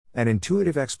An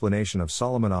intuitive explanation of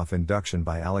Solomonoff induction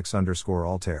by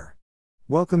Alex_Altair.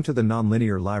 Welcome to the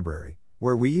Nonlinear Library,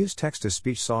 where we use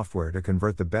text-to-speech software to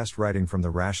convert the best writing from the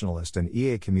Rationalist and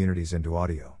EA communities into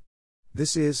audio.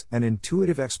 This is an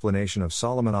intuitive explanation of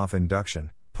Solomonoff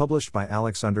induction, published by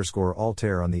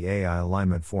Alex_Altair on the AI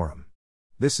Alignment Forum.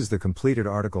 This is the completed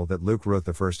article that Luke wrote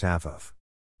the first half of.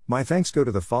 My thanks go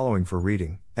to the following for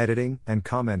reading, editing, and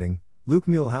commenting: Luke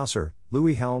Muehlhauser,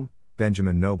 Louie Helm,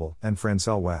 Benjamin Noble, and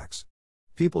Francelle Wax.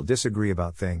 People disagree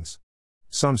about things.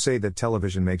 Some say that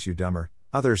television makes you dumber,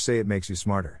 others say it makes you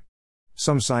smarter.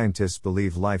 Some scientists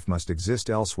believe life must exist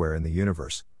elsewhere in the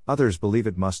universe, others believe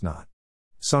it must not.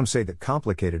 Some say that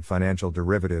complicated financial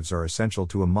derivatives are essential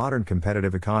to a modern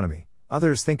competitive economy,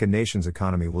 others think a nation's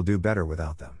economy will do better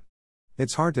without them.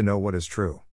 It's hard to know what is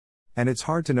true. And it's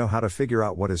hard to know how to figure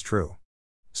out what is true.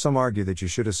 Some argue that you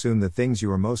should assume the things you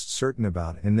are most certain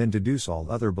about and then deduce all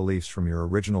other beliefs from your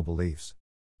original beliefs.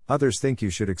 Others think you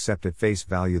should accept at face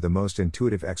value the most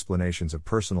intuitive explanations of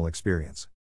personal experience.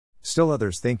 Still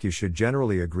others think you should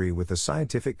generally agree with the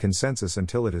scientific consensus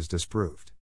until it is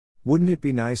disproved. Wouldn't it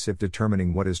be nice if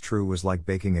determining what is true was like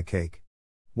baking a cake?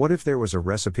 What if there was a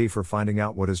recipe for finding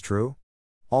out what is true?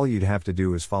 All you'd have to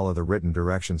do is follow the written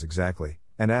directions exactly,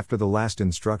 and after the last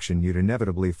instruction you'd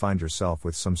inevitably find yourself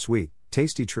with some sweet,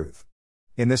 tasty truth.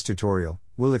 In this tutorial,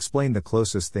 we'll explain the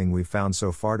closest thing we've found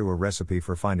so far to a recipe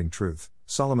for finding truth,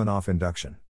 Solomonoff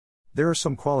induction. There are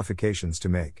some qualifications to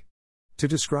make. To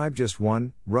describe just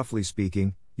one, roughly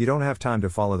speaking, you don't have time to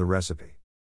follow the recipe.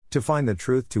 To find the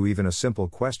truth to even a simple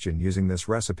question using this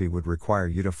recipe would require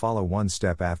you to follow one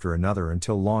step after another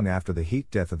until long after the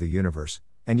heat death of the universe,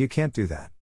 and you can't do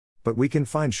that. But we can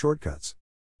find shortcuts.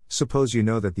 Suppose you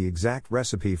know that the exact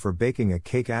recipe for baking a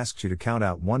cake asks you to count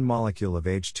out one molecule of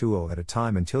H2O at a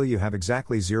time until you have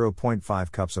exactly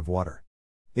 0.5 cups of water.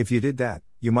 If you did that,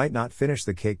 you might not finish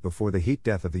the cake before the heat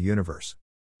death of the universe.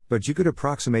 But you could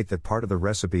approximate that part of the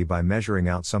recipe by measuring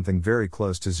out something very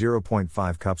close to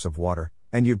 0.5 cups of water,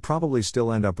 and you'd probably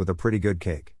still end up with a pretty good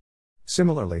cake.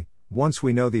 Similarly, once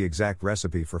we know the exact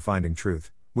recipe for finding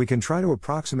truth, we can try to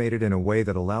approximate it in a way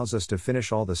that allows us to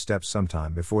finish all the steps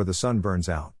sometime before the sun burns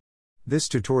out. This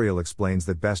tutorial explains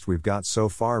the best we've got so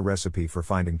far recipe for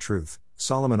finding truth,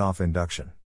 Solomonoff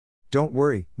induction. Don't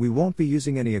worry, we won't be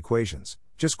using any equations,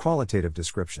 just qualitative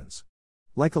descriptions.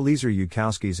 Like Eliezer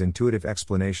Yudkowsky's intuitive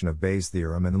explanation of Bayes'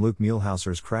 theorem and Luke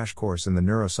Muehlhauser's crash course in the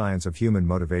Neuroscience of Human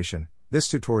Motivation, this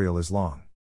tutorial is long.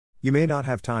 You may not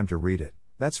have time to read it,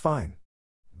 that's fine.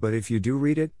 But if you do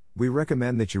read it, we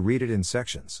recommend that you read it in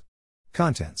sections.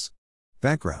 Contents.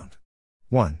 Background.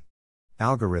 1.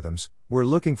 Algorithms. We're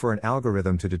looking for an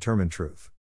algorithm to determine truth.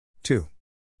 2.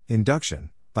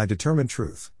 Induction. By determine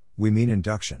truth, we mean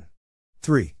induction.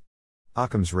 3.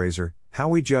 Occam's razor. How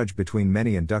we judge between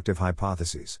many inductive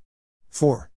hypotheses.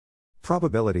 4.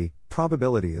 Probability.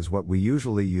 Probability is what we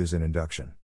usually use in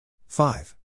induction.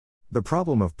 5. The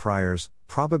problem of priors.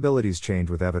 Probabilities change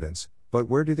with evidence, but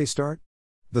where do they start?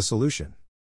 The solution.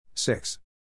 6.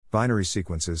 Binary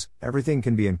sequences. Everything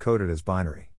can be encoded as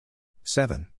binary.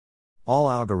 7. All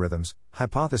algorithms,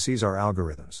 hypotheses are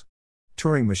algorithms.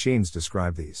 Turing machines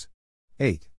describe these.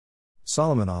 8.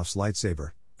 Solomonoff's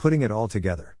lightsaber, putting it all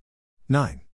together.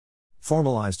 9.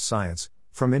 Formalized science,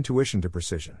 from intuition to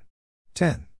precision.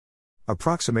 10.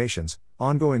 Approximations,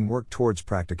 ongoing work towards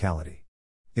practicality.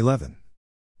 11.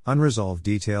 Unresolved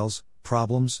details,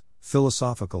 problems,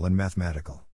 philosophical and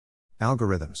mathematical.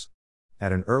 Algorithms.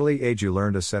 At an early age you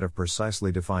learned a set of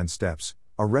precisely defined steps,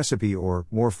 a recipe or,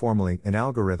 more formally, an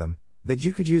algorithm, that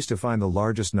you could use to find the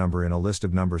largest number in a list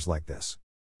of numbers like this.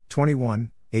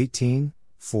 21, 18,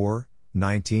 4,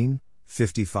 19,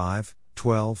 55,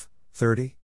 12,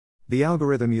 30. The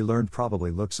algorithm you learned probably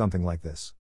looked something like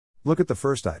this. Look at the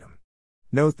first item.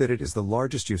 Note that it is the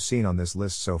largest you've seen on this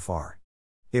list so far.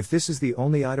 If this is the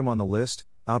only item on the list,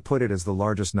 output it as the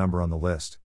largest number on the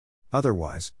list.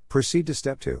 Otherwise, proceed to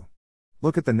step 2.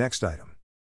 Look at the next item.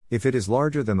 If it is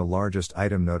larger than the largest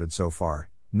item noted so far,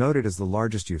 note it as the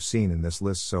largest you've seen in this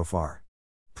list so far.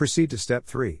 Proceed to step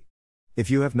 3.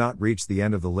 If you have not reached the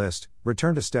end of the list,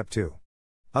 return to step 2.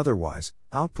 Otherwise,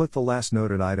 output the last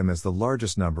noted item as the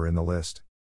largest number in the list.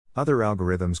 Other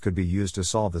algorithms could be used to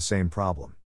solve the same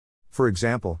problem. For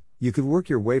example, you could work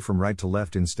your way from right to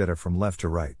left instead of from left to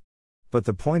right. But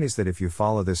the point is that if you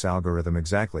follow this algorithm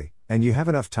exactly, and you have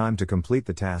enough time to complete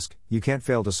the task, you can't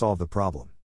fail to solve the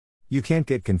problem. You can't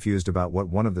get confused about what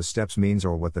one of the steps means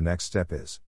or what the next step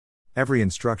is. Every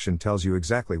instruction tells you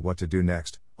exactly what to do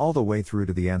next, all the way through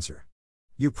to the answer.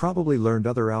 You probably learned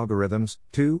other algorithms,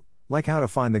 too, like how to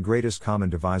find the greatest common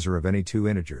divisor of any two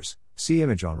integers, see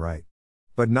image on right.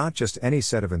 But not just any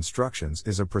set of instructions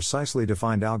is a precisely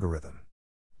defined algorithm.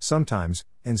 Sometimes,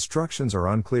 instructions are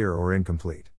unclear or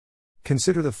incomplete.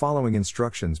 Consider the following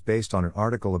instructions based on an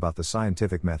article about the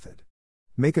scientific method.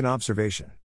 Make an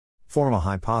observation. Form a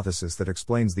hypothesis that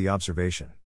explains the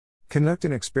observation. Conduct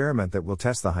an experiment that will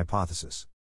test the hypothesis.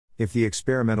 If the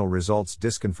experimental results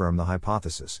disconfirm the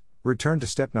hypothesis, return to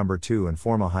step number 2 and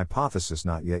form a hypothesis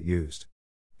not yet used.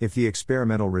 If the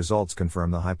experimental results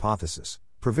confirm the hypothesis,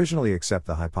 provisionally accept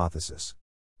the hypothesis.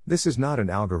 This is not an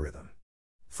algorithm.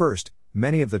 First,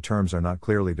 many of the terms are not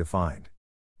clearly defined.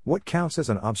 What counts as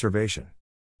an observation?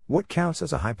 What counts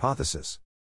as a hypothesis?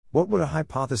 What would a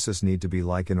hypothesis need to be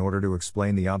like in order to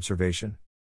explain the observation?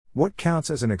 What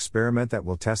counts as an experiment that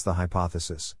will test the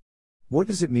hypothesis? What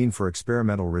does it mean for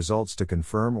experimental results to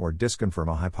confirm or disconfirm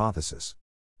a hypothesis?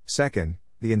 Second,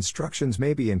 the instructions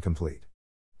may be incomplete.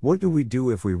 What do we do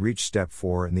if we reach step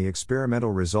 4 and the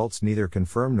experimental results neither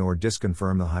confirm nor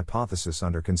disconfirm the hypothesis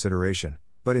under consideration,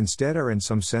 but instead are in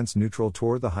some sense neutral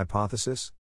toward the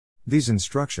hypothesis? These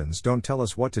instructions don't tell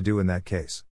us what to do in that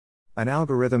case. An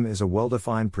algorithm is a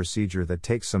well-defined procedure that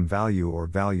takes some value or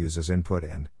values as input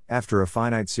and, after a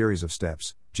finite series of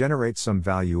steps, generates some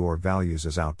value or values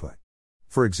as output.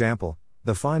 For example,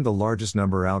 the find the largest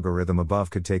number algorithm above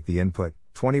could take the input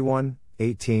 21,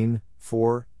 18,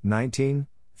 4, 19,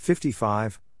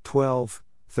 55, 12,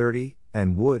 30,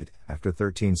 and would, after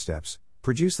 13 steps,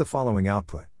 produce the following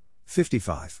output,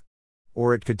 55.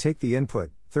 Or it could take the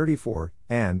input, 34,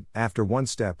 and, after one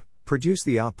step, produce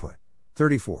the output,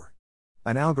 34.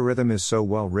 An algorithm is so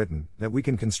well written that we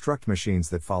can construct machines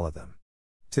that follow them.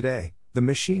 Today, the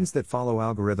machines that follow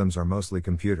algorithms are mostly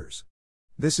computers.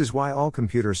 This is why all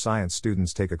computer science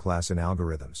students take a class in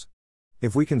algorithms.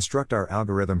 If we construct our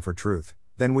algorithm for truth,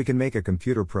 then we can make a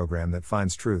computer program that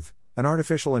finds truth, an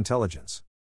artificial intelligence.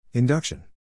 Induction.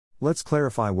 Let's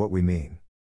clarify what we mean.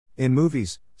 In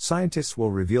movies, scientists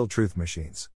will reveal truth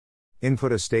machines.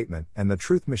 Input a statement, and the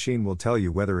truth machine will tell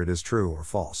you whether it is true or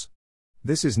false.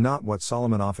 This is not what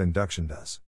Solomonoff Induction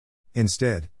does.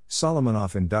 Instead,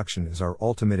 Solomonoff Induction is our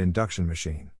ultimate induction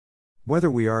machine.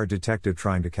 Whether we are a detective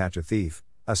trying to catch a thief,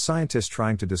 a scientist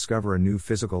trying to discover a new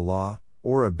physical law,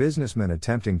 or a businessman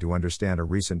attempting to understand a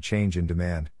recent change in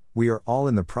demand, we are all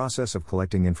in the process of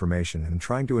collecting information and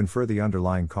trying to infer the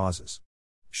underlying causes.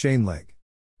 Shane Legg.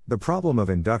 The problem of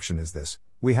induction is this: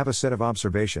 we have a set of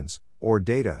observations, or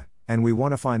data, and we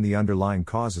want to find the underlying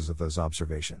causes of those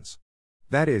observations.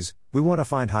 That is, we want to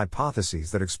find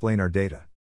hypotheses that explain our data.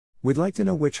 We'd like to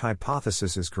know which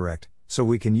hypothesis is correct, so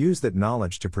we can use that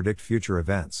knowledge to predict future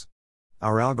events.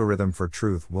 Our algorithm for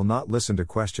truth will not listen to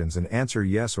questions and answer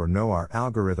yes or no. Our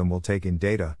algorithm will take in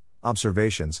data,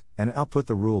 observations, and output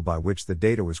the rule by which the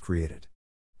data was created.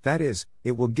 That is,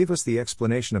 it will give us the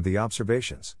explanation of the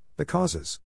observations, the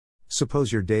causes.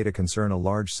 Suppose your data concern a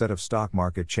large set of stock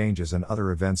market changes and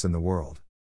other events in the world.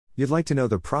 You'd like to know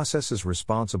the processes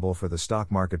responsible for the stock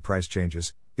market price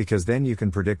changes, because then you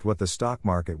can predict what the stock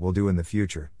market will do in the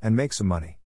future, and make some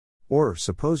money. Or,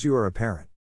 suppose you are a parent.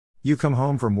 You come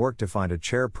home from work to find a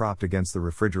chair propped against the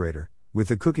refrigerator, with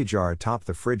the cookie jar atop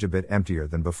the fridge a bit emptier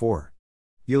than before.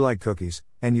 You like cookies,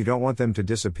 and you don't want them to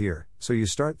disappear, so you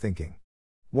start thinking.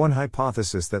 One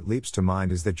hypothesis that leaps to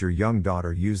mind is that your young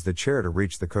daughter used the chair to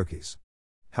reach the cookies.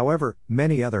 However,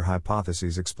 many other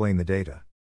hypotheses explain the data.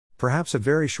 Perhaps a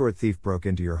very short thief broke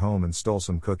into your home and stole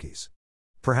some cookies.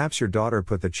 Perhaps your daughter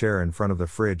put the chair in front of the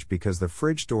fridge because the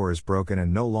fridge door is broken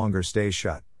and no longer stays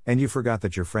shut, and you forgot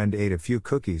that your friend ate a few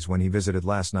cookies when he visited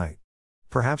last night.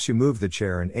 Perhaps you moved the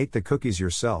chair and ate the cookies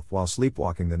yourself while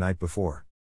sleepwalking the night before.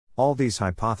 All these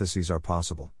hypotheses are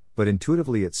possible, but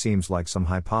intuitively it seems like some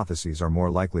hypotheses are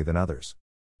more likely than others.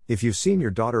 If you've seen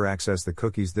your daughter access the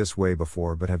cookies this way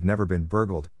before but have never been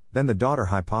burgled, then the daughter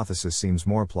hypothesis seems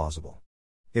more plausible.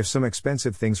 If some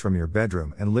expensive things from your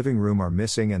bedroom and living room are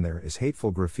missing and there is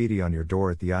hateful graffiti on your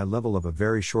door at the eye level of a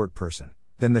very short person,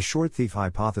 then the short thief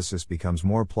hypothesis becomes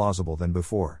more plausible than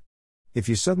before. If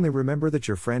you suddenly remember that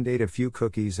your friend ate a few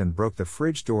cookies and broke the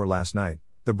fridge door last night,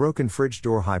 the broken fridge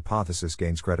door hypothesis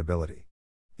gains credibility.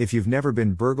 If you've never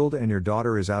been burgled and your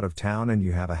daughter is out of town and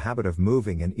you have a habit of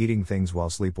moving and eating things while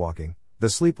sleepwalking, the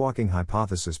sleepwalking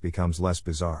hypothesis becomes less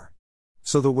bizarre.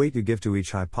 So the weight you give to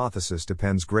each hypothesis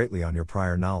depends greatly on your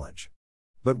prior knowledge.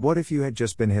 But what if you had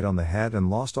just been hit on the head and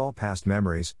lost all past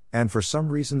memories, and for some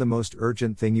reason the most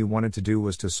urgent thing you wanted to do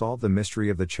was to solve the mystery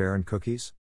of the chair and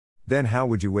cookies? Then how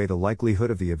would you weigh the likelihood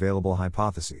of the available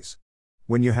hypotheses?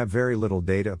 When you have very little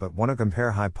data but want to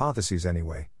compare hypotheses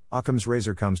anyway, Occam's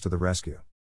razor comes to the rescue.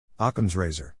 Occam's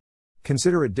razor.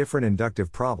 Consider a different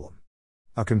inductive problem.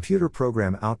 A computer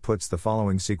program outputs the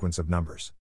following sequence of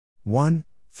numbers: 1,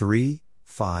 3,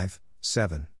 5,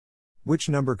 7. Which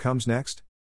number comes next?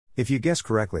 If you guess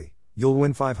correctly, you'll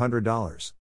win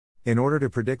 $500. In order to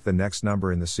predict the next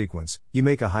number in the sequence, you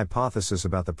make a hypothesis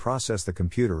about the process the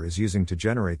computer is using to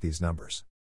generate these numbers.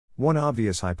 One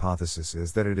obvious hypothesis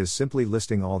is that it is simply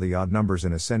listing all the odd numbers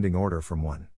in ascending order from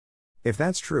 1. If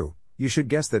that's true, you should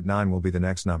guess that 9 will be the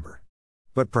next number.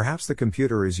 But perhaps the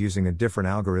computer is using a different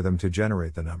algorithm to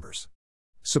generate the numbers.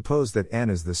 Suppose that n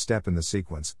is the step in the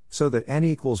sequence, so that n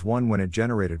equals 1 when it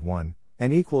generated 1,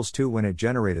 n equals 2 when it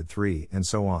generated 3, and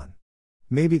so on.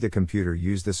 Maybe the computer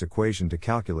used this equation to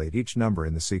calculate each number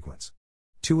in the sequence.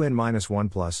 2n-1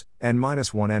 plus, n-1,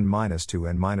 n-2,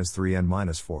 n-3,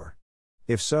 n-4.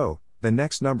 If so, the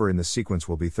next number in the sequence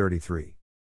will be 33.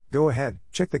 Go ahead,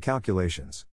 check the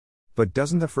calculations. But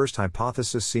doesn't the first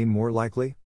hypothesis seem more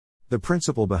likely? The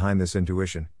principle behind this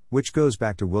intuition, which goes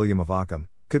back to William of Occam,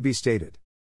 could be stated.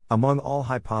 Among all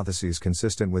hypotheses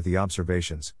consistent with the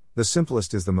observations, the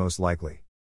simplest is the most likely.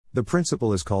 The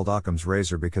principle is called Occam's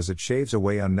razor because it shaves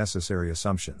away unnecessary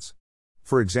assumptions.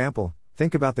 For example,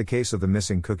 think about the case of the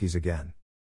missing cookies again.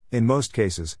 In most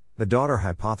cases, the daughter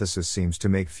hypothesis seems to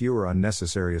make fewer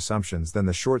unnecessary assumptions than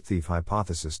the short thief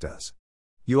hypothesis does.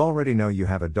 You already know you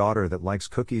have a daughter that likes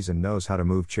cookies and knows how to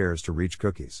move chairs to reach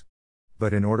cookies.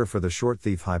 But in order for the short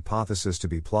thief hypothesis to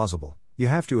be plausible, you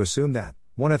have to assume that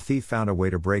 1. A thief found a way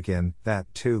to break in,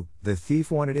 that 2. The thief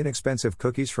wanted inexpensive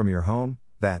cookies from your home,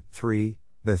 that 3.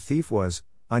 The thief was,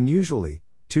 unusually,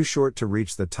 too short to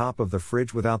reach the top of the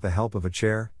fridge without the help of a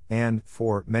chair, and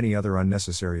 4. Many other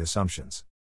unnecessary assumptions.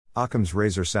 Occam's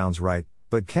razor sounds right,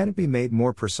 but can it be made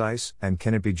more precise, and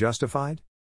can it be justified?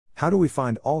 How do we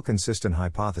find all consistent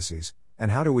hypotheses,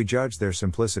 and how do we judge their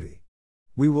simplicity?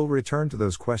 We will return to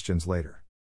those questions later.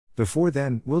 Before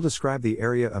then, we'll describe the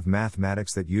area of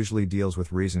mathematics that usually deals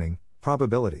with reasoning: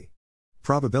 probability.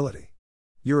 Probability.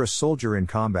 You're a soldier in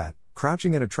combat,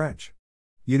 crouching in a trench.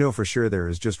 You know for sure there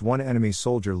is just one enemy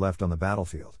soldier left on the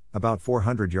battlefield, about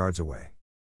 400 yards away.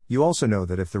 You also know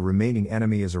that if the remaining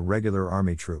enemy is a regular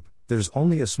army troop, there's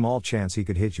only a small chance he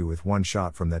could hit you with one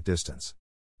shot from that distance.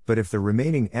 But if the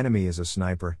remaining enemy is a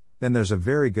sniper, then there's a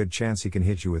very good chance he can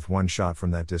hit you with one shot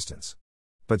from that distance.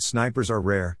 But snipers are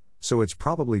rare, so it's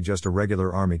probably just a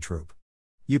regular army troop.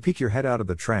 You peek your head out of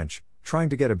the trench, trying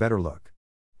to get a better look.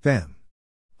 Bam!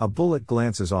 A bullet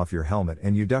glances off your helmet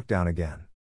and you duck down again.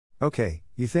 Okay,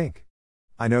 you think.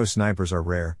 I know snipers are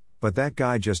rare, but that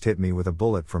guy just hit me with a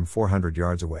bullet from 400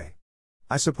 yards away.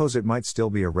 I suppose it might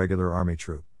still be a regular army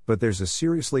troop, but there's a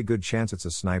seriously good chance it's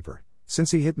a sniper,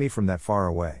 since he hit me from that far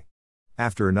away.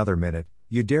 After another minute,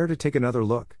 you dare to take another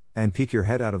look, and peek your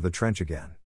head out of the trench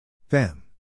again. Bam!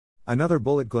 Another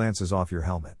bullet glances off your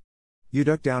helmet. You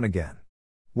duck down again.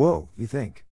 Whoa, you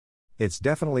think. It's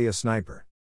definitely a sniper.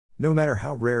 No matter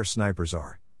how rare snipers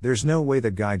are, there's no way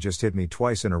that guy just hit me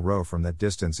twice in a row from that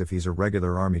distance if he's a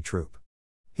regular army troop.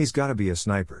 He's gotta be a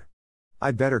sniper.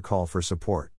 I'd better call for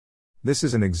support. This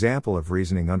is an example of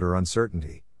reasoning under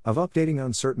uncertainty, of updating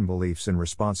uncertain beliefs in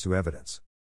response to evidence.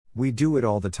 We do it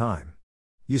all the time.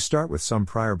 You start with some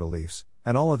prior beliefs,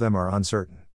 and all of them are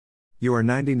uncertain. You are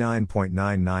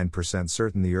 99.99%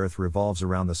 certain the Earth revolves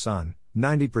around the Sun,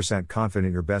 90%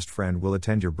 confident your best friend will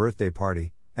attend your birthday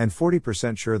party, and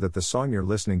 40% sure that the song you're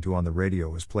listening to on the radio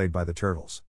was played by the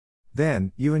Turtles.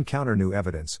 Then, you encounter new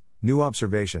evidence, new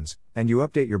observations, and you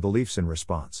update your beliefs in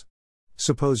response.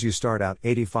 Suppose you start out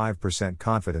 85%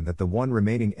 confident that the one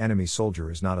remaining enemy soldier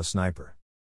is not a sniper.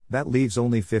 That leaves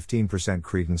only 15%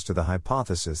 credence to the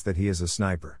hypothesis that he is a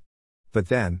sniper. But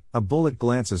then, a bullet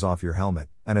glances off your helmet,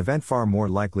 an event far more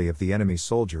likely if the enemy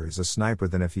soldier is a sniper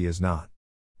than if he is not.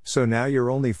 So now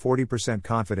you're only 40%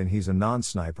 confident he's a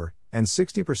non-sniper, and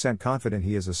 60% confident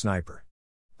he is a sniper.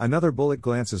 Another bullet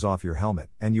glances off your helmet,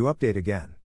 and you update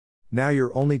again. Now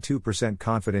you're only 2%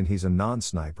 confident he's a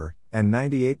non-sniper, and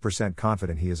 98%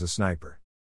 confident he is a sniper.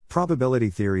 Probability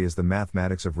theory is the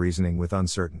mathematics of reasoning with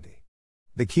uncertainty.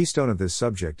 The keystone of this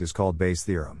subject is called Bayes'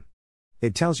 theorem.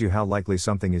 It tells you how likely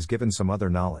something is given some other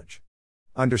knowledge.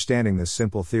 Understanding this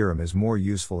simple theorem is more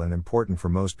useful and important for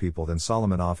most people than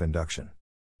Solomonoff induction.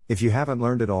 If you haven't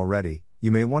learned it already, you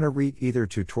may want to read either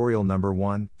tutorial number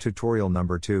 1, tutorial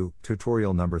number 2,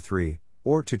 tutorial number 3,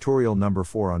 or tutorial number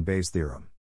 4 on Bayes' theorem.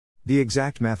 The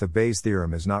exact math of Bayes'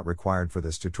 theorem is not required for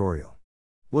this tutorial.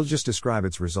 We'll just describe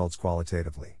its results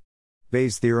qualitatively.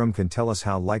 Bayes' theorem can tell us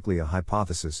how likely a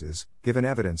hypothesis is, given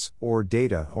evidence, or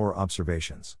data, or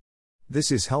observations.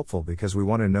 This is helpful because we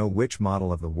want to know which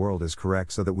model of the world is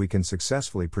correct so that we can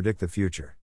successfully predict the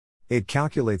future. It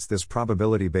calculates this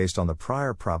probability based on the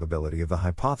prior probability of the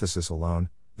hypothesis alone,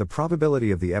 the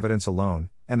probability of the evidence alone,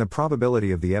 and the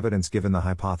probability of the evidence given the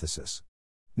hypothesis.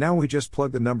 Now we just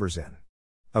plug the numbers in.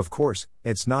 Of course,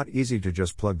 it's not easy to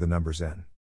just plug the numbers in.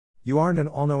 You aren't an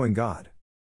all-knowing God.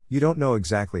 You don't know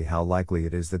exactly how likely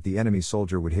it is that the enemy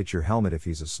soldier would hit your helmet if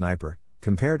he's a sniper,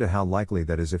 compared to how likely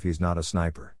that is if he's not a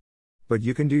sniper. But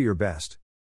you can do your best.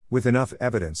 With enough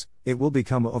evidence, it will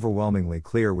become overwhelmingly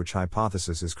clear which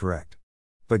hypothesis is correct.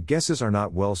 But guesses are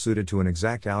not well suited to an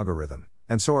exact algorithm,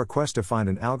 and so our quest to find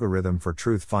an algorithm for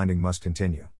truth-finding must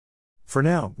continue. For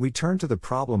now, we turn to the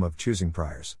problem of choosing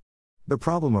priors. The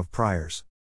problem of priors.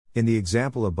 In the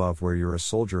example above where you're a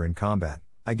soldier in combat,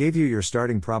 I gave you your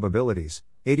starting probabilities,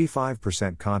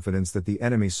 85% confidence that the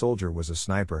enemy soldier was a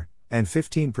sniper, and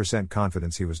 15%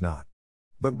 confidence he was not.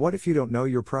 But what if you don't know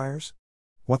your priors?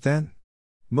 What then?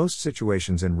 Most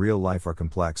situations in real life are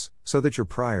complex, so that your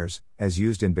priors, as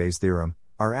used in Bayes' theorem,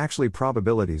 are actually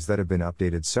probabilities that have been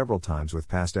updated several times with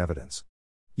past evidence.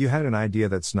 You had an idea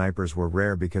that snipers were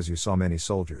rare because you saw many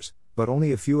soldiers, but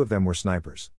only a few of them were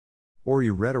snipers. Or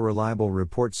you read a reliable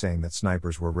report saying that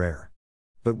snipers were rare.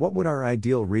 But what would our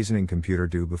ideal reasoning computer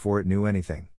do before it knew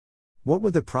anything? What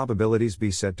would the probabilities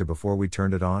be set to before we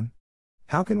turned it on?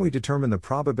 How can we determine the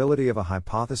probability of a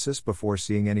hypothesis before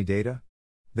seeing any data?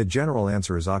 The general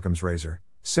answer is Occam's razor: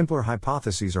 simpler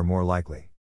hypotheses are more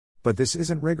likely. But this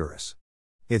isn't rigorous.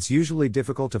 It's usually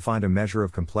difficult to find a measure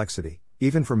of complexity,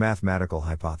 even for mathematical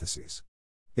hypotheses.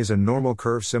 Is a normal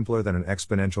curve simpler than an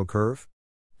exponential curve?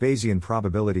 Bayesian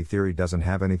probability theory doesn't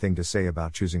have anything to say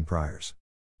about choosing priors.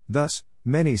 Thus,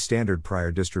 many standard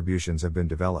prior distributions have been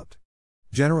developed.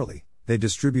 Generally, they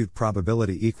distribute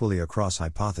probability equally across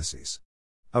hypotheses.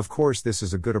 Of course, this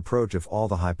is a good approach if all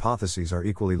the hypotheses are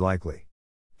equally likely.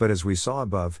 But as we saw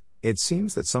above, it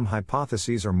seems that some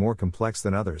hypotheses are more complex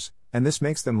than others, and this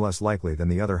makes them less likely than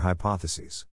the other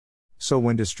hypotheses. So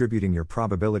when distributing your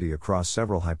probability across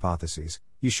several hypotheses,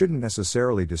 you shouldn't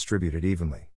necessarily distribute it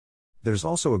evenly. There's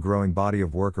also a growing body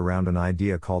of work around an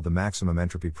idea called the maximum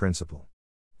entropy principle.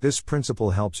 This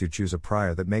principle helps you choose a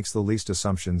prior that makes the least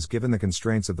assumptions given the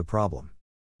constraints of the problem.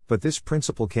 But this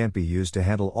principle can't be used to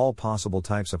handle all possible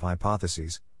types of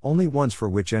hypotheses, only ones for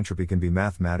which entropy can be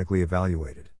mathematically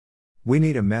evaluated. We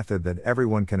need a method that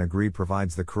everyone can agree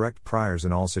provides the correct priors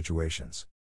in all situations.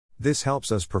 This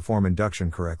helps us perform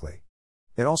induction correctly.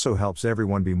 It also helps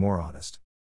everyone be more honest.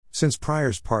 Since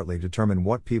priors partly determine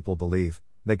what people believe,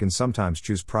 they can sometimes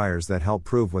choose priors that help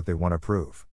prove what they want to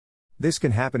prove. This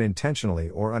can happen intentionally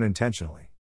or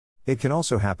unintentionally. It can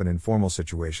also happen in formal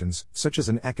situations, such as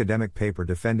an academic paper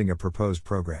defending a proposed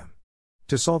program.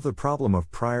 To solve the problem of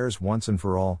priors once and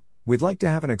for all, we'd like to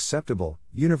have an acceptable,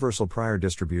 universal prior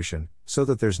distribution, so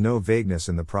that there's no vagueness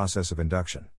in the process of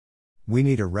induction. We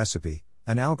need a recipe,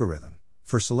 an algorithm,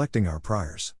 for selecting our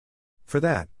priors. For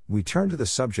that, we turn to the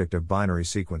subject of binary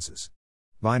sequences.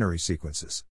 Binary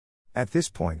sequences. At this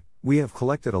point, we have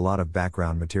collected a lot of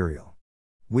background material.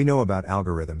 We know about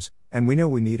algorithms, and we know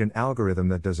we need an algorithm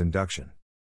that does induction.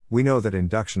 We know that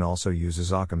induction also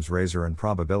uses Occam's razor and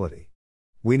probability.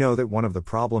 We know that one of the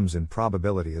problems in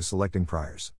probability is selecting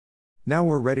priors. Now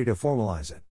we're ready to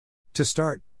formalize it. To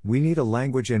start, we need a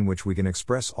language in which we can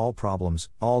express all problems,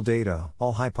 all data,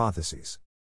 all hypotheses.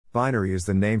 Binary is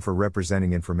the name for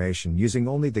representing information using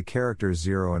only the characters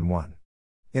 0 and 1.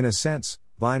 In a sense,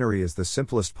 binary is the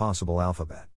simplest possible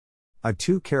alphabet. A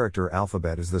 2-character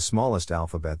alphabet is the smallest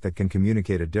alphabet that can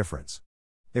communicate a difference.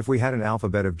 If we had an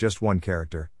alphabet of just 1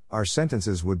 character, our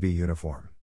sentences would be uniform.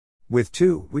 With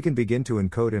 2, we can begin to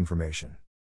encode information.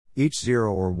 Each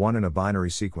 0 or 1 in a binary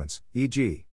sequence,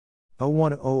 e.g.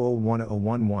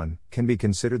 01001011, can be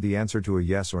considered the answer to a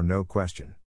yes or no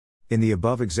question. In the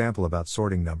above example about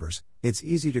sorting numbers, it's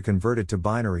easy to convert it to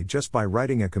binary just by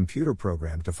writing a computer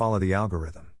program to follow the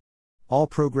algorithm. All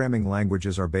programming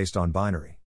languages are based on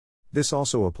binary. This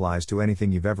also applies to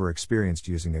anything you've ever experienced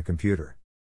using a computer.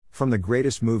 From the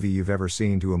greatest movie you've ever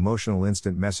seen to emotional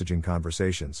instant messaging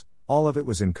conversations, all of it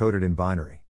was encoded in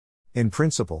binary. In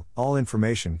principle, all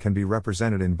information can be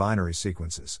represented in binary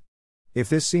sequences. If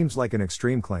this seems like an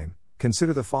extreme claim,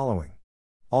 consider the following.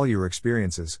 All your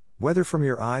experiences, whether from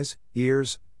your eyes,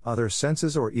 ears, other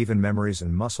senses or even memories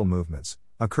and muscle movements,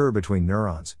 occur between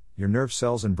neurons, your nerve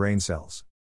cells and brain cells.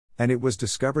 And it was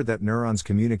discovered that neurons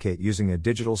communicate using a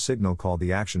digital signal called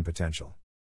the action potential.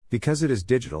 Because it is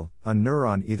digital, a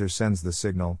neuron either sends the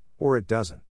signal, or it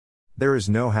doesn't. There is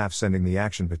no half sending the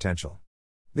action potential.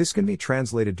 This can be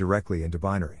translated directly into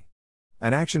binary.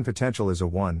 An action potential is a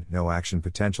 1, no action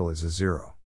potential is a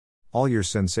 0. All your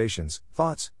sensations,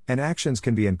 thoughts, and actions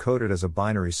can be encoded as a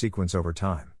binary sequence over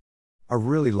time. A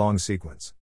really long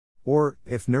sequence. Or,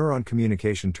 if neuron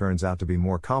communication turns out to be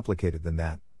more complicated than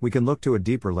that, we can look to a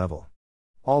deeper level.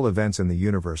 All events in the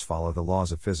universe follow the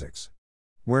laws of physics.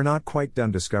 We're not quite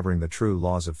done discovering the true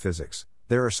laws of physics,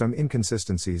 There are some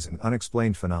inconsistencies and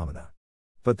unexplained phenomena.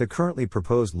 But the currently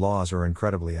proposed laws are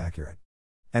incredibly accurate.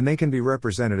 And they can be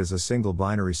represented as a single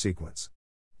binary sequence.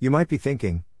 You might be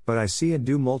thinking, but I see and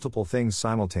do multiple things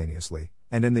simultaneously,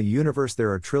 and in the universe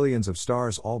there are trillions of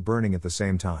stars all burning at the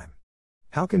same time.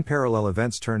 How can parallel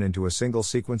events turn into a single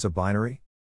sequence of binary?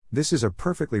 This is a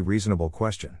perfectly reasonable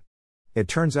question. It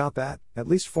turns out that, at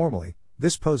least formally,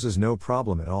 this poses no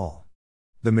problem at all.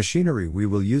 The machinery we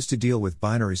will use to deal with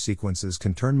binary sequences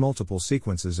can turn multiple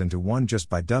sequences into one just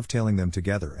by dovetailing them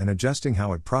together and adjusting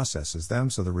how it processes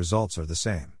them so the results are the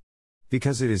same.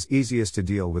 Because it is easiest to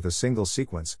deal with a single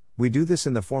sequence, we do this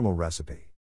in the formal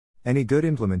recipe. Any good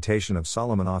implementation of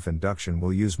Solomonoff induction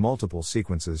will use multiple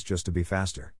sequences just to be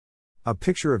faster. A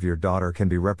picture of your daughter can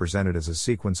be represented as a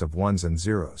sequence of ones and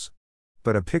zeros.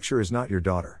 But a picture is not your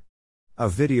daughter. A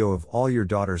video of all your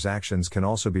daughter's actions can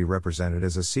also be represented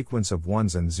as a sequence of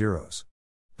ones and zeros.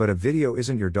 But a video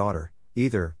isn't your daughter,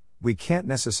 either. We can't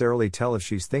necessarily tell if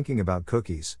she's thinking about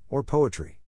cookies or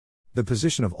poetry. The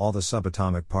position of all the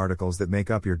subatomic particles that make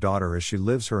up your daughter as she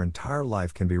lives her entire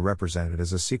life can be represented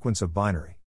as a sequence of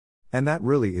binary. And that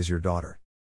really is your daughter.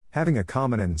 Having a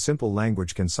common and simple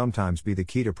language can sometimes be the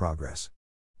key to progress.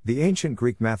 The ancient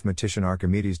Greek mathematician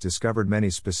Archimedes discovered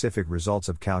many specific results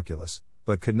of calculus,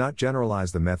 but could not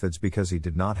generalize the methods because he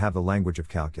did not have the language of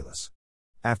calculus.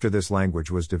 After this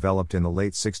language was developed in the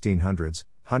late 1600s,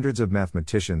 hundreds of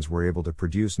mathematicians were able to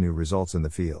produce new results in the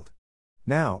field.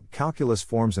 Now, calculus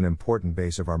forms an important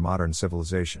base of our modern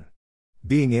civilization.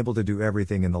 Being able to do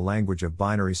everything in the language of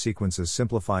binary sequences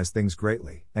simplifies things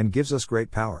greatly, and gives us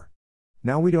great power.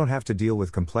 Now we don't have to deal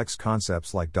with complex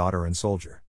concepts like daughter and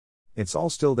soldier. It's all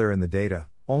still there in the data,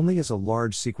 only as a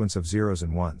large sequence of zeros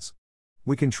and ones.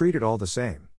 We can treat it all the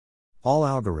same. All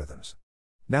algorithms.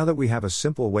 Now that we have a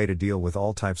simple way to deal with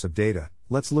all types of data,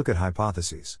 let's look at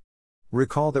hypotheses.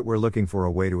 Recall that we're looking for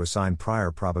a way to assign prior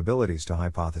probabilities to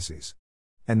hypotheses.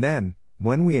 And then,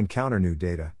 when we encounter new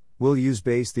data, we'll use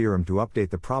Bayes' theorem to update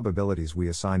the probabilities we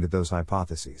assign to those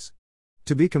hypotheses.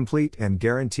 To be complete and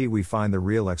guarantee we find the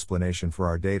real explanation for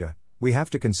our data, we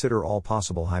have to consider all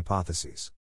possible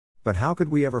hypotheses. But how could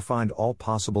we ever find all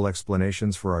possible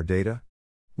explanations for our data?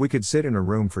 We could sit in a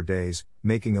room for days,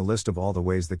 making a list of all the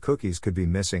ways the cookies could be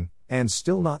missing, and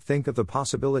still not think of the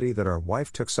possibility that our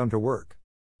wife took some to work.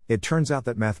 It turns out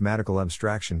that mathematical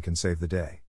abstraction can save the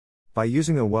day. By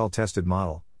using a well-tested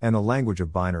model, and a language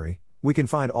of binary, we can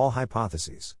find all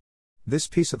hypotheses. This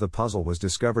piece of the puzzle was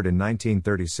discovered in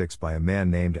 1936 by a man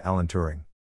named Alan Turing.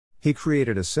 He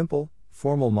created a simple,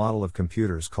 formal model of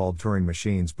computers called Turing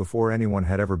machines before anyone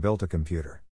had ever built a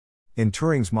computer. In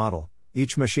Turing's model,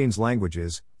 each machine's language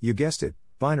is, you guessed it,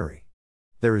 binary.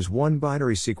 There is one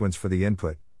binary sequence for the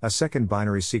input, a second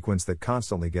binary sequence that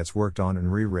constantly gets worked on and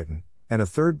rewritten, and a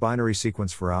third binary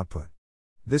sequence for output.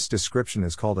 This description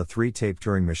is called a three-tape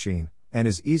Turing machine, and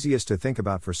is easiest to think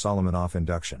about for Solomonoff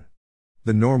induction.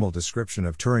 The normal description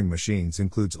of Turing machines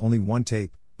includes only one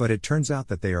tape, but it turns out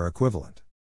that they are equivalent.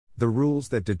 The rules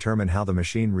that determine how the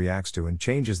machine reacts to and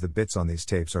changes the bits on these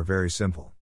tapes are very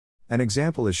simple. An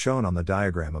example is shown on the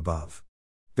diagram above.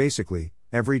 Basically,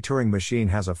 every Turing machine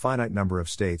has a finite number of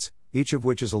states, each of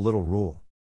which is a little rule.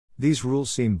 These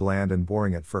rules seem bland and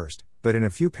boring at first, but in a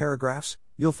few paragraphs,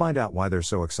 you'll find out why they're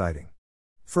so exciting.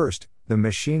 First, the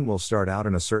machine will start out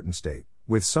in a certain state,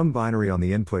 with some binary on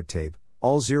the input tape,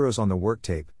 all zeros on the work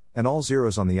tape, and all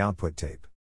zeros on the output tape.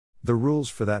 The rules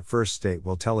for that first state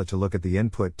will tell it to look at the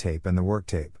input tape and the work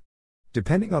tape.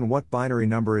 Depending on what binary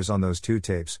number is on those two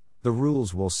tapes, the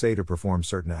rules will say to perform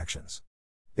certain actions.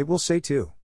 It will say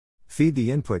to feed the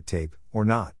input tape, or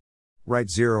not. Write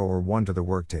 0 or 1 to the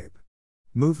work tape.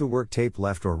 Move the work tape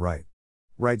left or right.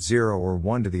 Write 0 or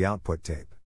 1 to the output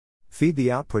tape. Feed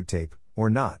the output tape, or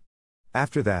not.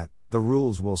 After that, the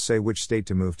rules will say which state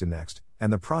to move to next,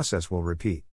 and the process will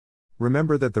repeat.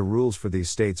 Remember that the rules for these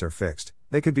states are fixed,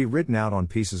 they could be written out on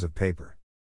pieces of paper.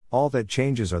 All that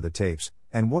changes are the tapes,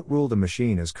 and what rule the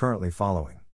machine is currently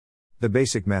following. The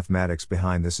basic mathematics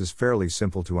behind this is fairly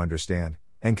simple to understand,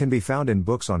 and can be found in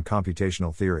books on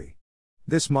computational theory.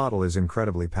 This model is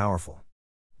incredibly powerful.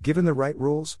 Given the right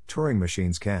rules, Turing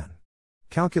machines can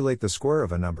calculate the square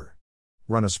of a number,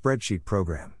 run a spreadsheet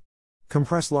program,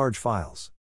 compress large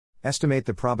files, estimate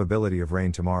the probability of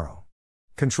rain tomorrow,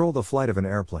 control the flight of an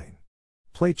airplane,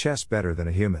 play chess better than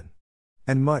a human,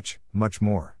 and much, much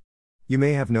more. You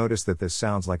may have noticed that this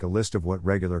sounds like a list of what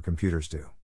regular computers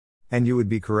do. And you would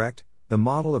be correct. The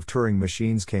model of Turing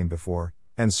machines came before,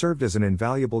 and served as an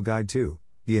invaluable guide to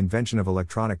the invention of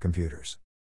electronic computers.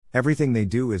 Everything they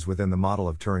do is within the model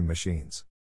of Turing machines.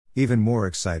 Even more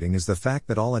exciting is the fact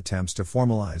that all attempts to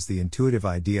formalize the intuitive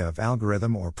idea of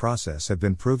algorithm or process have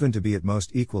been proven to be at most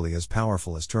equally as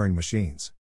powerful as Turing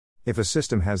machines. If a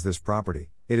system has this property,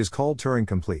 it is called Turing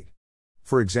complete.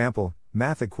 For example,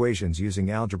 math equations using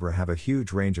algebra have a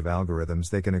huge range of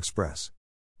algorithms they can express.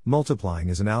 Multiplying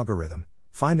is an algorithm,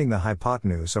 finding the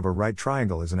hypotenuse of a right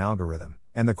triangle is an algorithm,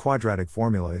 and the quadratic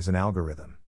formula is an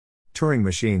algorithm. Turing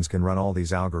machines can run all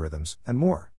these algorithms, and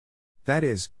more. That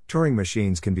is, Turing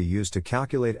machines can be used to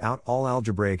calculate out all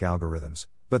algebraic algorithms,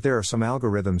 but there are some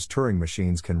algorithms Turing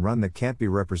machines can run that can't be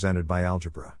represented by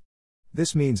algebra.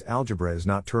 This means algebra is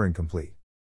not Turing complete.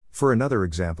 For another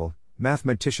example,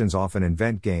 mathematicians often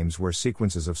invent games where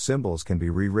sequences of symbols can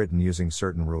be rewritten using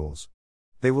certain rules.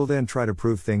 They will then try to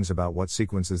prove things about what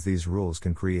sequences these rules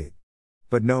can create.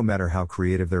 But no matter how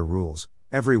creative their rules,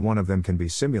 every one of them can be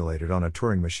simulated on a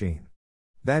Turing machine.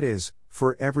 That is,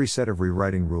 for every set of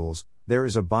rewriting rules, there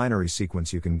is a binary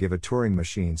sequence you can give a Turing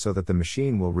machine so that the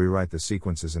machine will rewrite the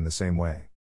sequences in the same way.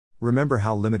 Remember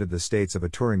how limited the states of a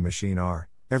Turing machine are.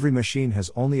 Every machine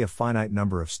has only a finite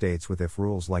number of states with if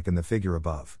rules like in the figure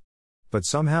above. But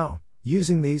somehow,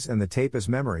 using these and the tape as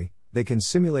memory, they can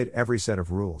simulate every set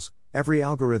of rules, every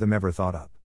algorithm ever thought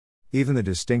up. Even the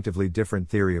distinctively different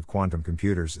theory of quantum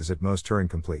computers is at most Turing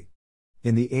complete.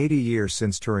 In the 80 years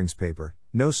since Turing's paper,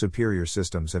 no superior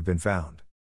systems have been found.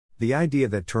 The idea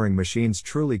that Turing machines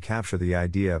truly capture the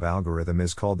idea of algorithm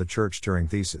is called the Church-Turing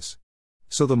thesis.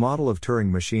 So the model of Turing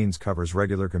machines covers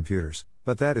regular computers,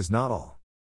 but that is not all.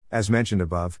 As mentioned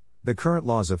above, the current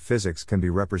laws of physics can be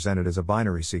represented as a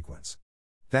binary sequence.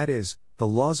 That is, the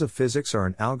laws of physics are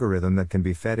an algorithm that can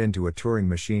be fed into a Turing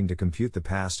machine to compute the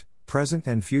past, present,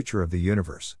 and future of the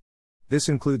universe. This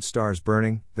includes stars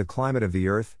burning, the climate of the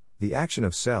Earth, the action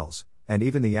of cells, and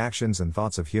even the actions and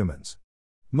thoughts of humans.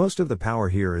 Most of the power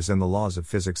here is in the laws of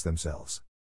physics themselves.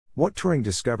 What Turing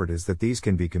discovered is that these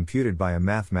can be computed by a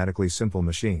mathematically simple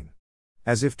machine.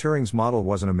 As if Turing's model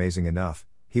wasn't amazing enough,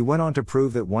 he went on to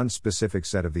prove that one specific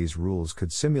set of these rules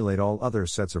could simulate all other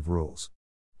sets of rules.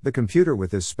 The computer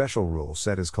with this special rule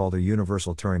set is called a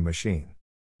universal Turing machine.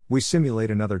 We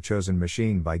simulate another chosen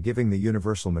machine by giving the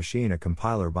universal machine a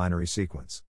compiler binary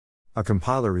sequence. A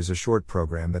compiler is a short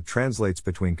program that translates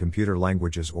between computer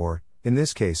languages or, in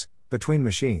this case, between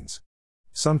machines.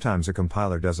 Sometimes a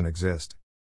compiler doesn't exist.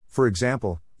 For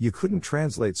example, you couldn't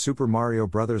translate Super Mario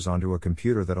Bros. Onto a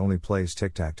computer that only plays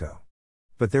tic-tac-toe.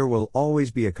 But there will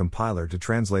always be a compiler to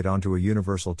translate onto a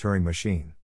universal Turing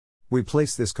machine. We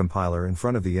place this compiler in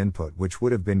front of the input which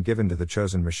would have been given to the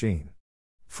chosen machine.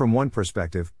 From one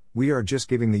perspective, we are just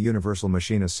giving the universal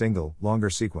machine a single, longer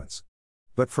sequence.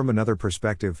 But from another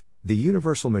perspective, the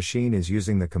universal machine is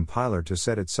using the compiler to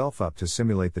set itself up to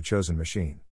simulate the chosen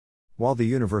machine. While the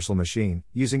universal machine,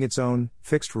 using its own,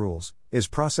 fixed rules, is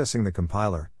processing the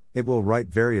compiler, it will write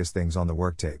various things on the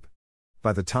work tape.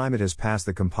 By the time it has passed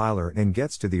the compiler and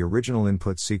gets to the original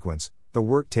input sequence, the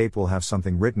work tape will have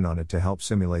something written on it to help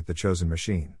simulate the chosen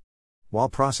machine. While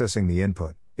processing the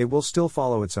input, it will still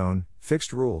follow its own,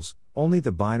 fixed rules, only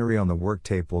the binary on the work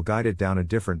tape will guide it down a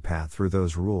different path through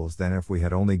those rules than if we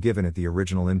had only given it the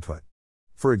original input.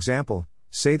 For example,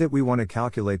 say that we want to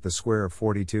calculate the square of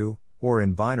 42, or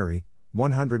in binary,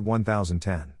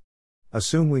 101,010.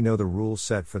 Assume we know the rule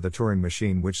set for the Turing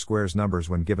machine which squares numbers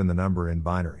when given the number in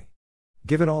binary.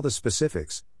 Given all the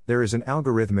specifics, there is an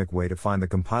algorithmic way to find the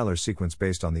compiler sequence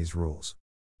based on these rules.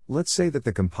 Let's say that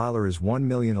the compiler is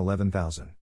 1,011,000.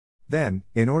 Then,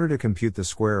 in order to compute the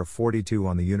square of 42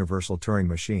 on the universal Turing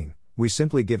machine, we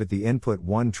simply give it the input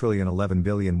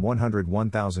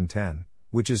 1,011,101,010,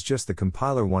 which is just the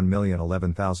compiler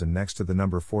 1,011,000 next to the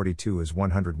number 42 is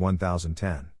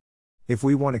 101,010. If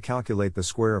we want to calculate the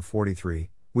square of 43,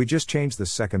 we just change the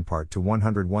second part to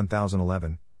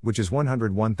 101,011, which is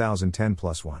 101,010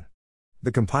 plus 1.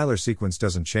 The compiler sequence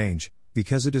doesn't change,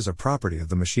 because it is a property of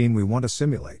the machine we want to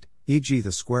simulate, e.g.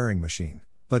 the squaring machine,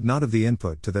 but not of the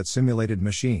input to that simulated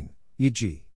machine,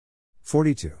 e.g.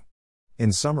 42.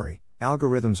 In summary,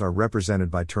 algorithms are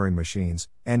represented by Turing machines,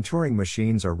 and Turing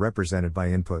machines are represented by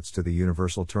inputs to the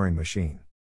universal Turing machine.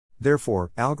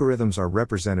 Therefore, algorithms are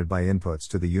represented by inputs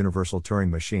to the universal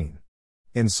Turing machine.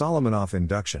 In Solomonoff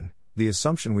induction, the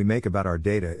assumption we make about our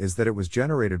data is that it was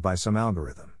generated by some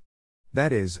algorithm.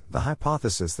 That is, the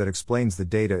hypothesis that explains the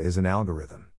data is an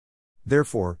algorithm.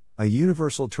 Therefore, a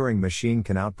universal Turing machine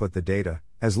can output the data,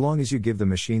 as long as you give the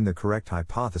machine the correct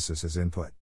hypothesis as input.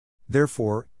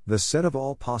 Therefore, the set of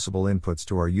all possible inputs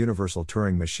to our universal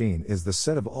Turing machine is the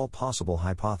set of all possible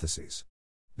hypotheses.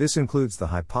 This includes the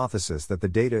hypothesis that the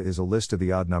data is a list of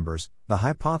the odd numbers, the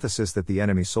hypothesis that the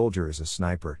enemy soldier is a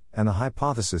sniper, and the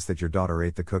hypothesis that your daughter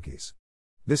ate the cookies.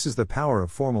 This is the power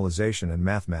of formalization in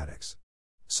mathematics.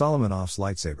 Solomonoff's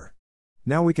lightsaber.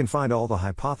 Now we can find all the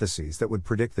hypotheses that would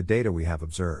predict the data we have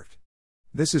observed.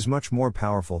 This is much more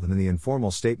powerful than the informal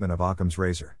statement of Occam's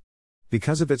razor.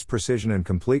 Because of its precision and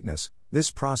completeness, this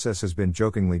process has been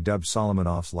jokingly dubbed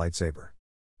Solomonoff's lightsaber.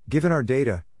 Given our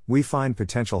data, we find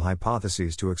potential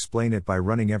hypotheses to explain it by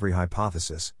running every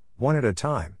hypothesis, one at a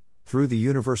time, through the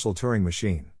universal Turing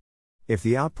machine. If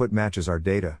the output matches our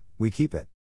data, we keep it.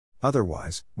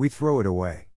 Otherwise, we throw it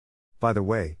away. By the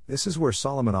way, this is where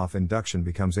Solomonoff induction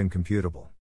becomes incomputable.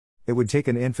 It would take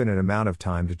an infinite amount of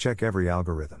time to check every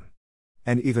algorithm.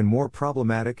 And even more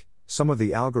problematic, some of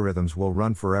the algorithms will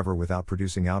run forever without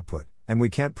producing output, and we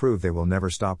can't prove they will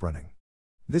never stop running.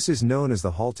 This is known as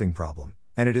the halting problem,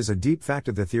 and it is a deep fact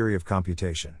of the theory of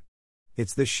computation.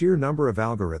 It's the sheer number of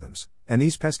algorithms, and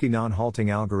these pesky non-halting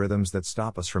algorithms that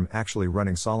stop us from actually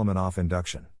running Solomonoff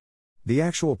induction. The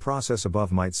actual process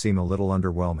above might seem a little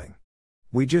underwhelming.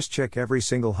 We just check every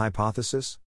single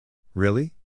hypothesis?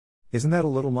 Really? Isn't that a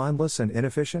little mindless and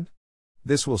inefficient?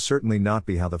 This will certainly not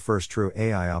be how the first true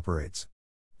AI operates.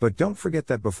 But don't forget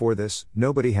that before this,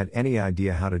 nobody had any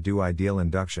idea how to do ideal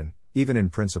induction, even in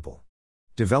principle.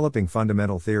 Developing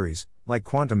fundamental theories, like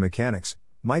quantum mechanics,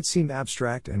 might seem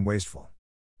abstract and wasteful.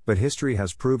 But history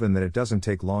has proven that it doesn't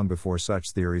take long before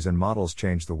such theories and models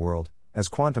change the world, as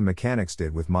quantum mechanics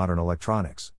did with modern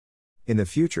electronics. In the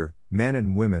future, men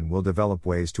and women will develop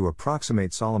ways to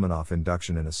approximate Solomonoff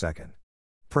induction in a second.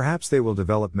 Perhaps they will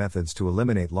develop methods to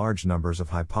eliminate large numbers of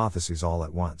hypotheses all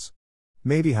at once.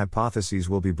 Maybe hypotheses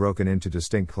will be broken into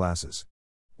distinct classes.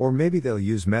 Or maybe they'll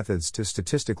use methods to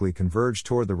statistically converge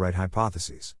toward the right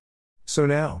hypotheses. So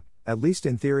now, at least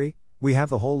in theory, we have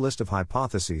the whole list of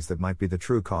hypotheses that might be the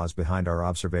true cause behind our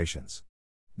observations.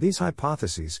 These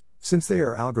hypotheses, since they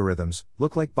are algorithms,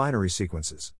 look like binary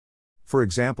sequences. For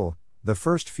example, the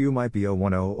first few might be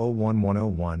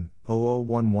 010011101,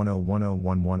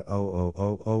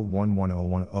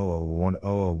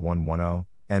 001010100110010010010,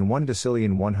 and 1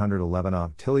 decillion 111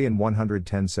 octillion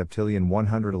 110 septillion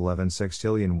 111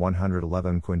 sextillion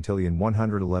 111 quintillion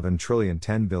 111 trillion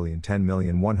 10 billion 10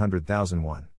 million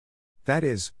 100,001. That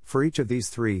is, for each of these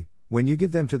three, when you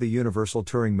give them to the universal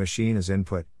Turing machine as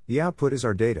input, the output is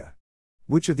our data.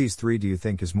 Which of these three do you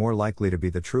think is more likely to be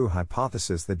the true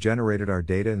hypothesis that generated our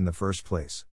data in the first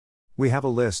place? We have a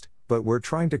list, but we're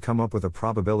trying to come up with a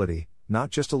probability, not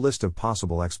just a list of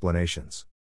possible explanations.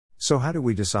 So how do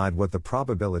we decide what the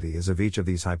probability is of each of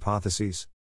these hypotheses?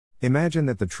 Imagine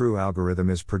that the true algorithm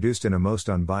is produced in a most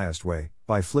unbiased way,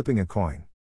 by flipping a coin.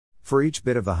 For each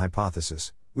bit of the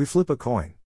hypothesis, we flip a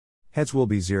coin. Heads will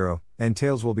be 0, and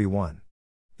tails will be 1.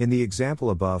 In the example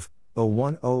above,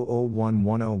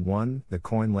 010011101, the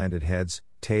coin landed heads,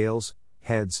 tails,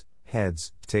 heads,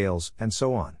 tails, and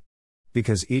so on.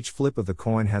 Because each flip of the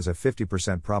coin has a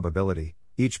 50% probability,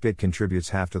 each bit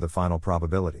contributes half to the final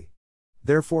probability.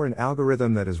 Therefore, an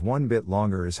algorithm that is 1 bit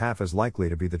longer is half as likely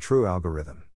to be the true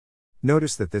algorithm.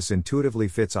 Notice that this intuitively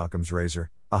fits Occam's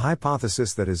razor. A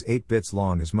hypothesis that is 8 bits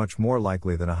long is much more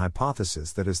likely than a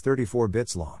hypothesis that is 34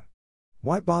 bits long.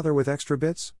 Why bother with extra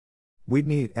bits? We'd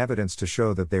need evidence to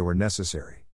show that they were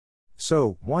necessary.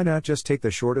 So, why not just take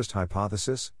the shortest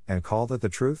hypothesis, and call that the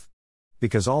truth?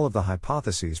 Because all of the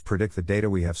hypotheses predict the data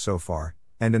we have so far,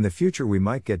 and in the future we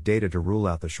might get data to rule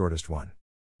out the shortest one.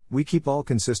 We keep all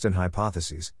consistent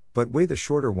hypotheses, but weigh the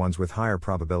shorter ones with higher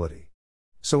probability.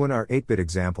 So in our 8-bit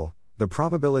example, the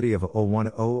probability of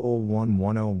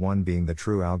 010011101 being the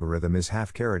true algorithm is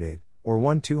 ½ or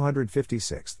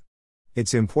 1/256.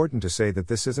 It's important to say that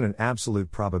this isn't an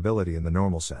absolute probability in the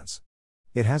normal sense.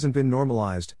 It hasn't been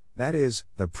normalized, that is,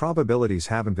 the probabilities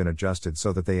haven't been adjusted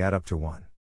so that they add up to 1.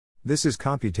 This is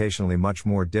computationally much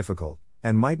more difficult,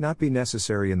 and might not be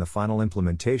necessary in the final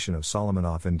implementation of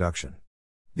Solomonoff induction.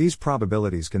 These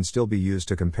probabilities can still be used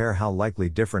to compare how likely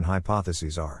different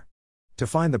hypotheses are. To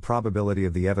find the probability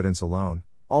of the evidence alone,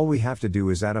 all we have to do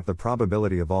is add up the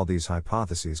probability of all these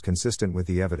hypotheses consistent with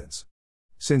the evidence.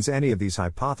 Since any of these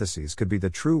hypotheses could be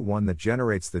the true one that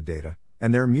generates the data,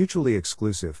 and they're mutually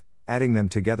exclusive, adding them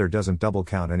together doesn't double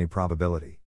count any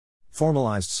probability.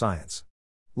 Formalized science.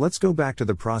 Let's go back to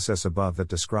the process above that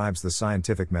describes the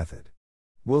scientific method.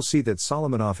 We'll see that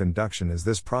Solomonoff induction is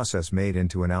this process made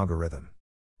into an algorithm.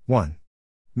 1.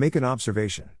 Make an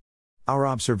observation. Our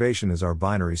observation is our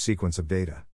binary sequence of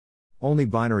data. Only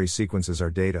binary sequences are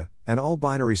data, and all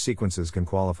binary sequences can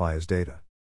qualify as data.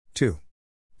 2.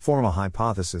 Form a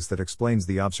hypothesis that explains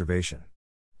the observation.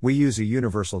 We use a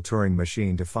universal Turing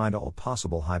machine to find all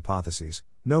possible hypotheses,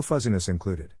 no fuzziness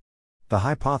included. The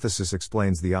hypothesis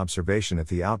explains the observation if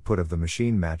the output of the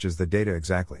machine matches the data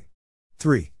exactly.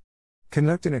 3.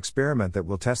 Conduct an experiment that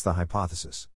will test the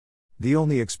hypothesis. The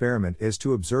only experiment is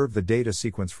to observe the data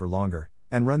sequence for longer,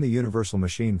 and run the universal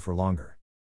machine for longer.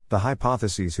 The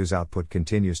hypotheses whose output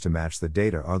continues to match the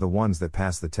data are the ones that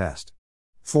pass the test.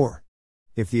 4.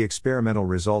 If the experimental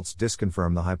results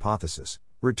disconfirm the hypothesis,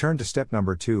 return to step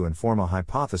number 2 and form a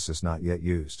hypothesis not yet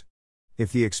used.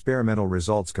 If the experimental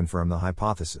results confirm the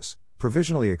hypothesis,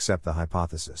 provisionally accept the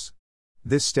hypothesis.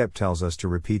 This step tells us to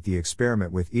repeat the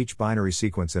experiment with each binary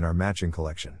sequence in our matching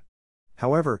collection.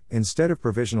 However, instead of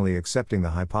provisionally accepting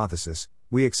the hypothesis,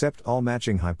 we accept all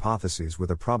matching hypotheses with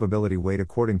a probability weight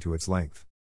according to its length.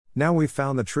 Now we've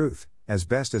found the truth, as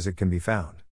best as it can be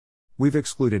found. We've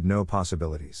excluded no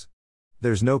possibilities.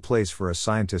 There's no place for a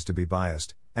scientist to be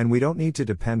biased, and we don't need to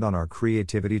depend on our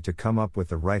creativity to come up with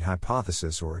the right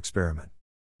hypothesis or experiment.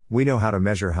 We know how to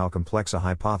measure how complex a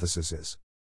hypothesis is.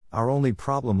 Our only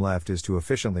problem left is to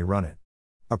efficiently run it.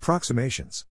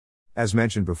 Approximations. As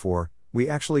mentioned before, we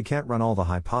actually can't run all the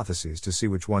hypotheses to see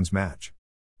which ones match.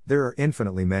 There are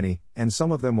infinitely many, and some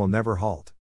of them will never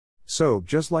halt. So,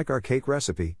 just like our cake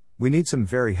recipe, we need some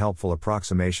very helpful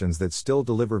approximations that still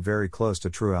deliver very close to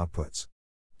true outputs.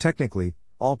 Technically,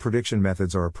 all prediction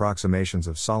methods are approximations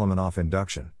of Solomonoff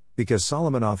induction, because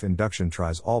Solomonoff induction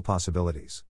tries all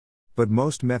possibilities. But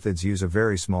most methods use a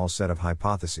very small set of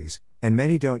hypotheses, and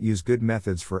many don't use good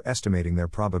methods for estimating their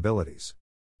probabilities.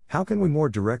 How can we more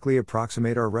directly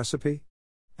approximate our recipe?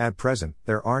 At present,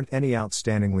 there aren't any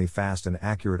outstandingly fast and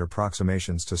accurate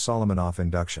approximations to Solomonoff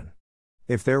induction.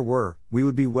 If there were, we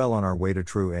would be well on our way to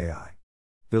true AI.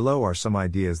 Below are some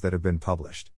ideas that have been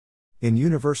published. In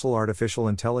Universal Artificial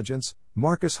Intelligence,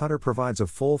 Marcus Hunter provides a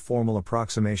full formal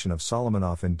approximation of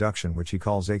Solomonoff induction which he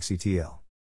calls ACTL.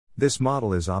 This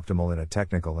model is optimal in a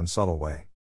technical and subtle way.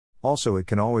 Also, it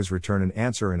can always return an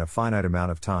answer in a finite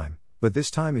amount of time, but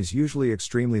this time is usually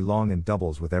extremely long and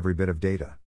doubles with every bit of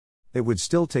data. It would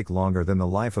still take longer than the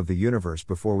life of the universe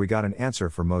before we got an answer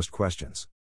for most questions.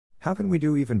 How can we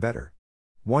do even better?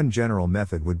 One general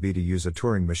method would be to use a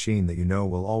Turing machine that you know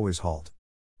will always halt.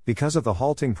 Because of the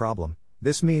halting problem,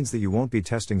 this means that you won't be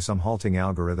testing some halting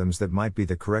algorithms that might be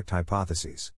the correct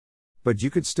hypotheses. But you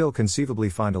could still conceivably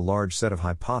find a large set of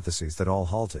hypotheses that all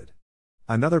halted.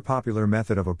 Another popular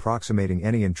method of approximating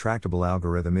any intractable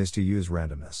algorithm is to use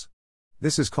randomness.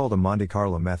 This is called a Monte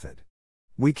Carlo method.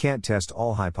 We can't test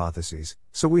all hypotheses,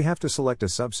 so we have to select a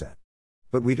subset.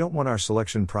 But we don't want our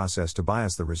selection process to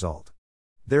bias the result.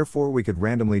 Therefore, we could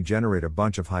randomly generate a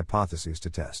bunch of hypotheses to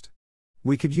test.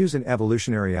 We could use an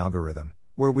evolutionary algorithm,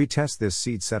 where we test this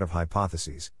seed set of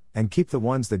hypotheses, and keep the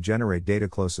ones that generate data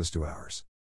closest to ours.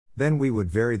 Then we would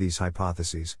vary these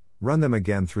hypotheses, run them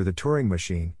again through the Turing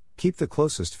machine, keep the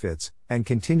closest fits, and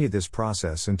continue this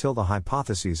process until the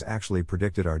hypotheses actually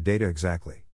predicted our data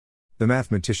exactly. The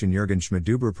mathematician Jürgen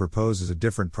Schmidhuber proposes a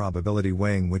different probability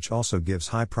weighing which also gives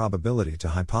high probability to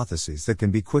hypotheses that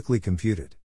can be quickly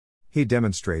computed. He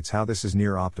demonstrates how this is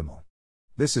near optimal.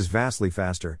 This is vastly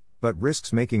faster, but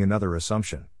risks making another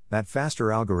assumption, that faster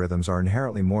algorithms are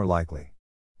inherently more likely.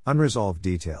 Unresolved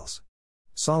details.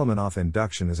 Solomonoff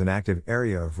induction is an active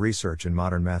area of research in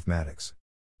modern mathematics.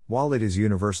 While it is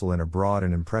universal in a broad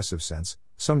and impressive sense,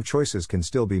 some choices can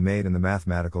still be made in the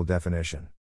mathematical definition.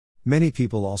 Many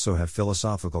people also have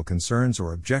philosophical concerns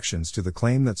or objections to the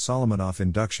claim that Solomonoff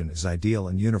induction is ideal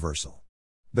and universal.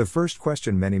 The first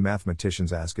question many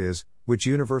mathematicians ask is, which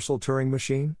universal Turing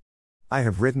machine? I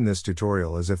have written this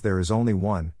tutorial as if there is only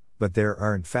one, but there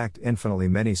are in fact infinitely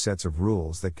many sets of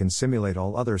rules that can simulate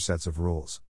all other sets of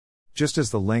rules. Just as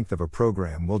the length of a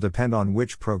program will depend on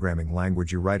which programming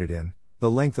language you write it in,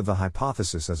 the length of the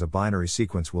hypothesis as a binary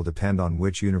sequence will depend on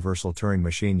which universal Turing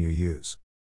machine you use.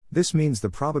 This means the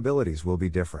probabilities will be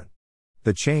different.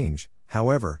 The change,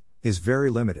 however, is very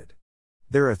limited.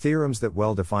 There are theorems that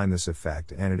well define this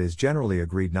effect, and it is generally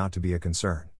agreed not to be a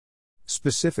concern.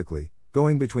 Specifically,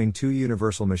 going between two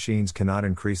universal machines cannot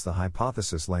increase the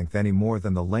hypothesis length any more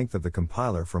than the length of the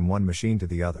compiler from one machine to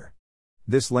the other.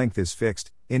 This length is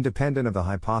fixed, independent of the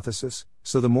hypothesis,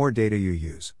 so the more data you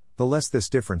use, the less this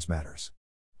difference matters.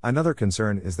 Another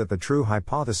concern is that the true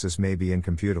hypothesis may be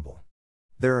incomputable.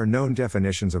 There are known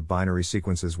definitions of binary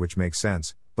sequences which make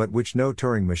sense, but which no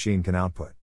Turing machine can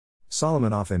output.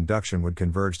 Solomonoff induction would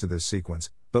converge to this sequence,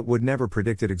 but would never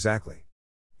predict it exactly.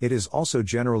 It is also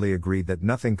generally agreed that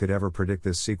nothing could ever predict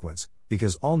this sequence,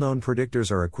 because all known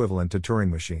predictors are equivalent to Turing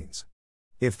machines.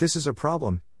 If this is a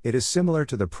problem, it is similar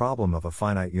to the problem of a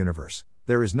finite universe.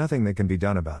 There is nothing that can be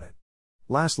done about it.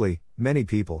 Lastly, many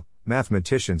people,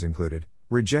 mathematicians included,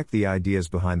 reject the ideas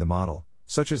behind the model,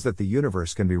 such as that the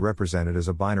universe can be represented as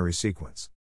a binary sequence.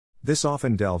 This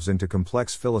often delves into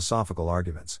complex philosophical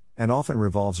arguments, and often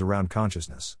revolves around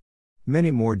consciousness.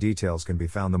 Many more details can be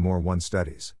found the more one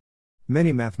studies.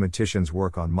 Many mathematicians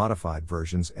work on modified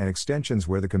versions and extensions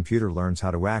where the computer learns how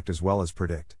to act as well as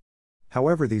predict.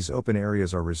 However these open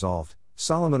areas are resolved,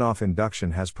 Solomonoff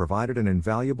Induction has provided an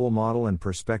invaluable model and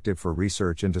perspective for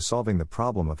research into solving the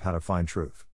problem of how to find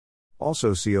truth.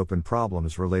 Also see open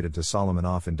problems related to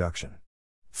Solomonoff Induction.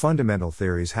 Fundamental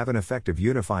theories have an effect of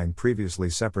unifying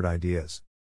previously separate ideas.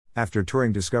 After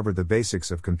Turing discovered the basics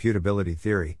of computability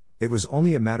theory, it was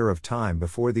only a matter of time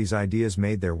before these ideas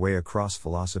made their way across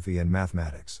philosophy and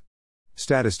mathematics.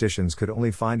 Statisticians could only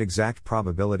find exact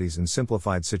probabilities in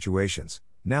simplified situations,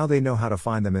 now they know how to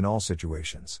find them in all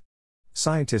situations.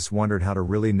 Scientists wondered how to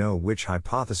really know which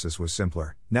hypothesis was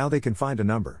simpler, now they can find a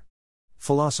number.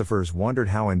 Philosophers wondered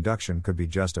how induction could be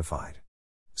justified.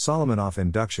 Solomonoff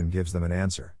Induction gives them an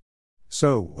answer.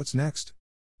 So, what's next?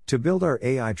 To build our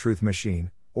AI truth machine,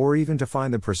 or even to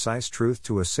find the precise truth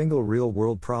to a single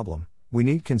real-world problem, we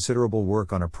need considerable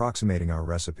work on approximating our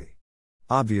recipe.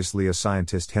 Obviously, a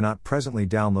scientist cannot presently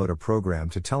download a program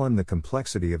to tell him the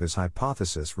complexity of his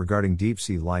hypothesis regarding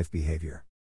deep-sea life behavior.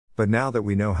 But now that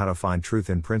we know how to find truth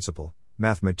in principle,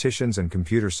 mathematicians and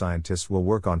computer scientists will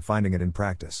work on finding it in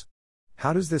practice.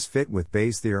 How does this fit with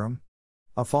Bayes' theorem?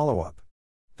 A follow-up.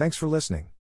 Thanks for listening.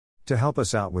 To help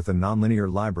us out with the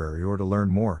Nonlinear Library or to learn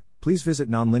more, please visit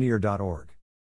nonlinear.org.